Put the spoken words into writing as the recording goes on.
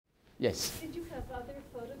Yes. Did you have other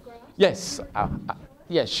photographs? Yes.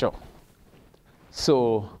 Yes, sure.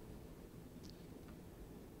 So,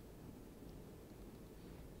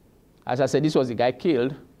 as I said, this was the guy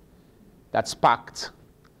killed that sparked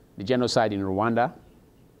the genocide in Rwanda,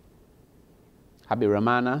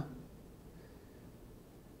 Habyarimana.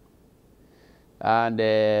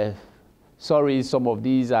 And sorry, some of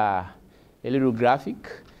these are a little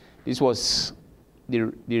graphic. This was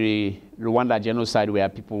the Rwanda genocide where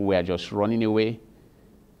people were just running away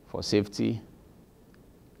for safety.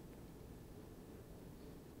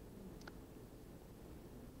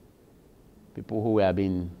 People who were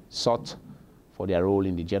being sought for their role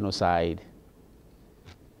in the genocide.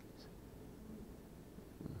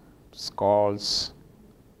 Skulls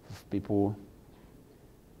of people.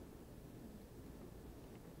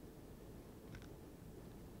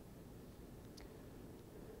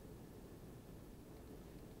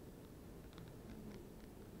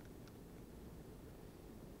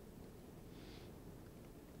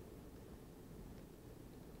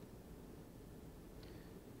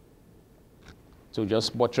 So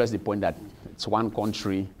just buttress the point that it's one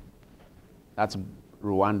country, that's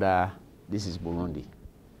Rwanda, this is Burundi.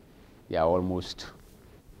 They are almost,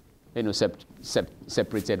 you know,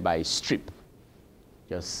 separated by a strip,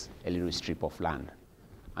 just a little strip of land.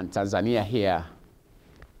 And Tanzania here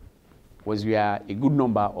was where a good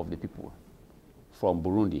number of the people from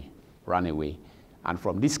Burundi ran away. And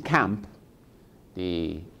from this camp,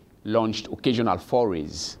 they launched occasional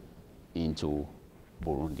forays into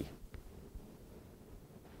Burundi.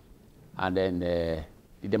 And then the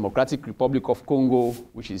Democratic Republic of Congo,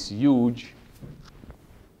 which is huge,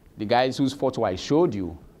 the guys whose photo I showed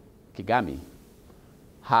you, Kagame,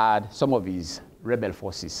 had some of his rebel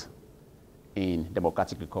forces in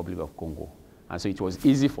Democratic Republic of Congo. And so it was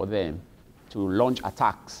easy for them to launch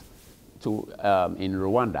attacks in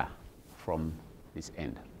Rwanda from this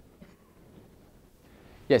end.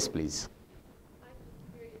 Yes, please. I'm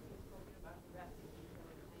curious, you spoke about the refugees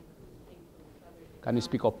that came from southern Uganda. Can you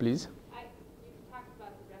speak up, please? You talked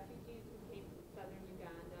about the refugees who came from southern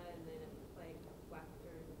Uganda and then it was like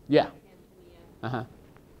western Tanzania. Uh-huh.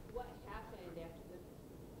 What happened after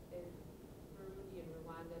as Burundi and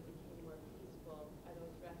Rwanda became more peaceful? Are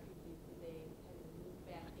those refugees, did they kind of move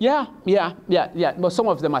back? Yeah. But some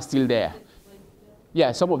of them are still there.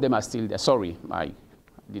 Yeah, some of them are still there. Sorry, I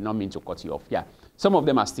did not mean to cut you off. Yeah, some of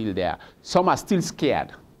them are still there. Some are still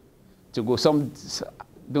scared to go. Some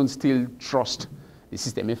don't still trust the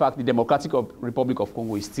system. In fact, the Democratic Republic of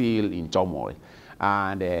Congo is still in turmoil.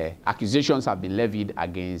 And accusations have been levied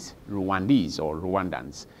against Rwandese or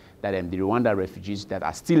Rwandans, that the Rwanda refugees that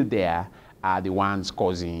are still there are the ones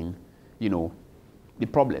causing, you know, the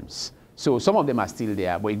problems. So some of them are still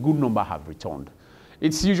there, but a good number have returned.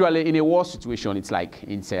 It's usually in a war situation, it's like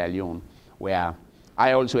in Sierra Leone, where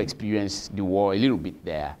I also experienced the war a little bit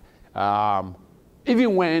there.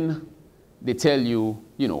 Even when they tell you,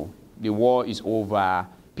 you know, the war is over,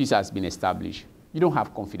 peace has been established, you don't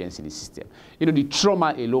have confidence in the system. You know, the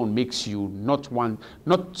trauma alone makes you not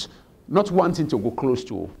wanting to go close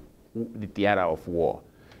to the theater of war.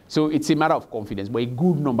 So it's a matter of confidence, but a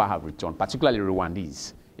good number have returned, particularly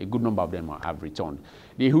Rwandese. A good number of them have returned.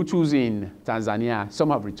 The Hutus in Tanzania, some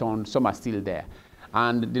have returned, some are still there.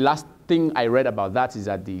 And the last thing I read about that is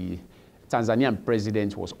that the Tanzanian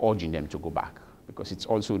president was urging them to go back because it's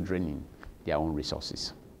also draining their own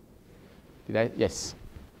resources. Did I? Yes.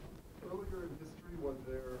 Earlier in history, was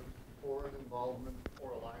there foreign involvement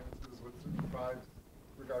or alliances with certain tribes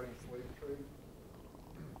regarding slave trade?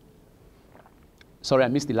 Sorry, I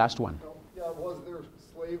missed the last one. Yeah, was there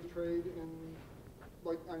slave trade in,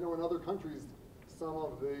 like, I know in other countries, some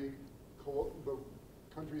of the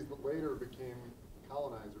countries that later became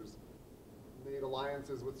colonizers made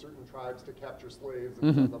alliances with certain tribes to capture slaves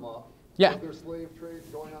and send them off. Yeah. Was there slave trade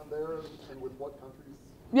going on there, and with what countries?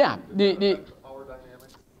 Yeah, Power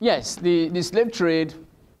dynamics? Yes, the slave trade,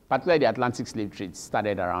 particularly the Atlantic slave trade,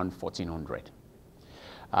 started around 1400.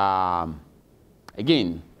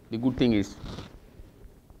 Again, the good thing is,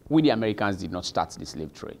 we the Americans did not start the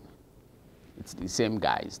slave trade. It's the same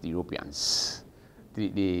guys, the Europeans.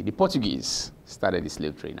 The Portuguese started the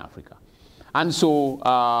slave trade in Africa. And so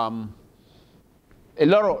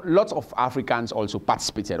lots of Africans also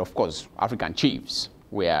participated. Of course, African chiefs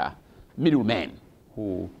were middlemen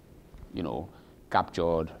who, you know,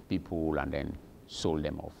 captured people and then sold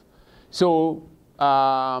them off. So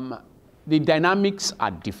the dynamics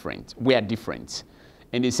are different, were different,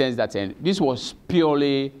 in the sense that this was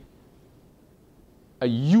purely a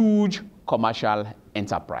huge commercial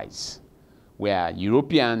enterprise where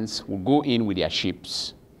Europeans would go in with their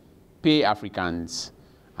ships, pay Africans,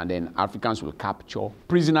 and then Africans will capture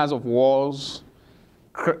prisoners of wars,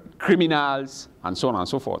 criminals, and so on and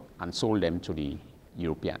so forth, and sold them to the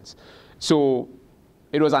Europeans. So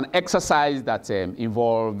it was an exercise that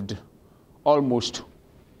involved almost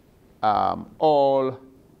all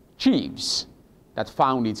chiefs that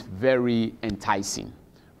found it very enticing,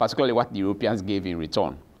 particularly what the Europeans gave in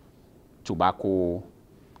return. Tobacco,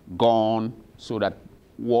 gun, so that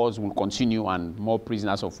wars will continue and more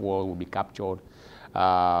prisoners of war will be captured.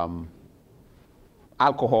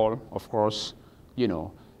 Alcohol, of course, you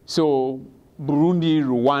know. So Burundi,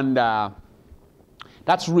 Rwanda,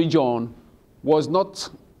 that region was not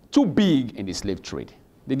too big in the slave trade.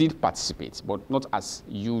 They did participate, but not as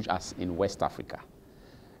huge as in West Africa.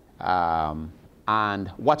 And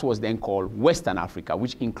what was then called Western Africa,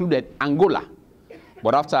 which included Angola.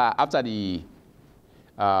 But after the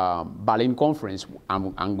Berlin Conference,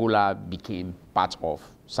 Angola became part of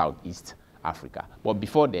Southeast Africa. But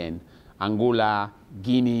before then, Angola,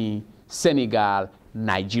 Guinea, Senegal,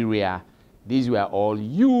 Nigeria, these were all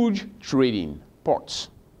huge trading ports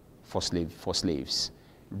for slaves.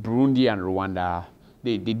 Burundi and Rwanda,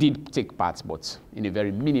 they did take part, but in a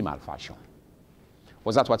very minimal fashion.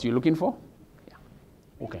 Was that what you're looking for?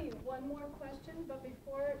 Yeah. Okay. Maybe one more question, but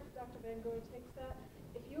before Dr. Van Gogh takes that,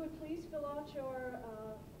 if you would please fill out your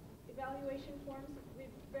evaluation forms. We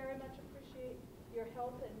very much appreciate your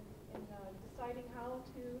help in deciding how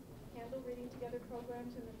to handle reading together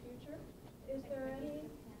programs in the future. Is there any?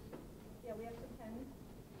 Yeah, we have some pens.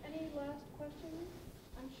 Any last questions?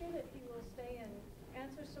 I'm sure that he will stay and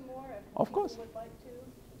answer some more if of course would like to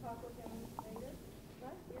talk with him later.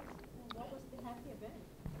 Right? Yes. And what was the happy event?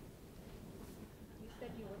 You said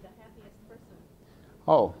you were the happiest person.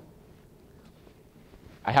 Oh,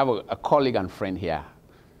 I have a colleague and friend here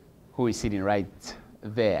who is sitting right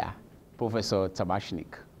there, Professor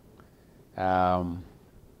Tabashnik.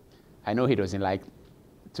 I know he doesn't like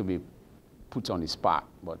to be put on the spot,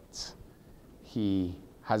 but he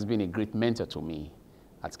has been a great mentor to me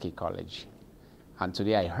at K College. And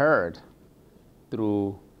today I heard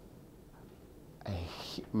through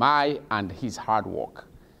my and his hard work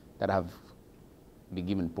that I have been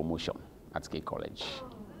given promotion at K College.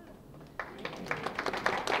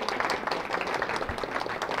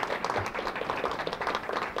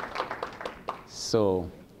 So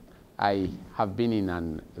I have been in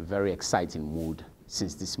a very exciting mood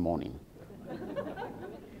since this morning.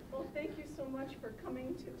 Well, thank you so much for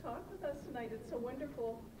coming to talk with us tonight. It's so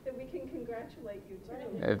wonderful that we can congratulate you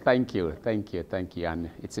too. Thank you, thank you, thank you, and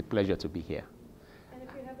it's a pleasure to be here.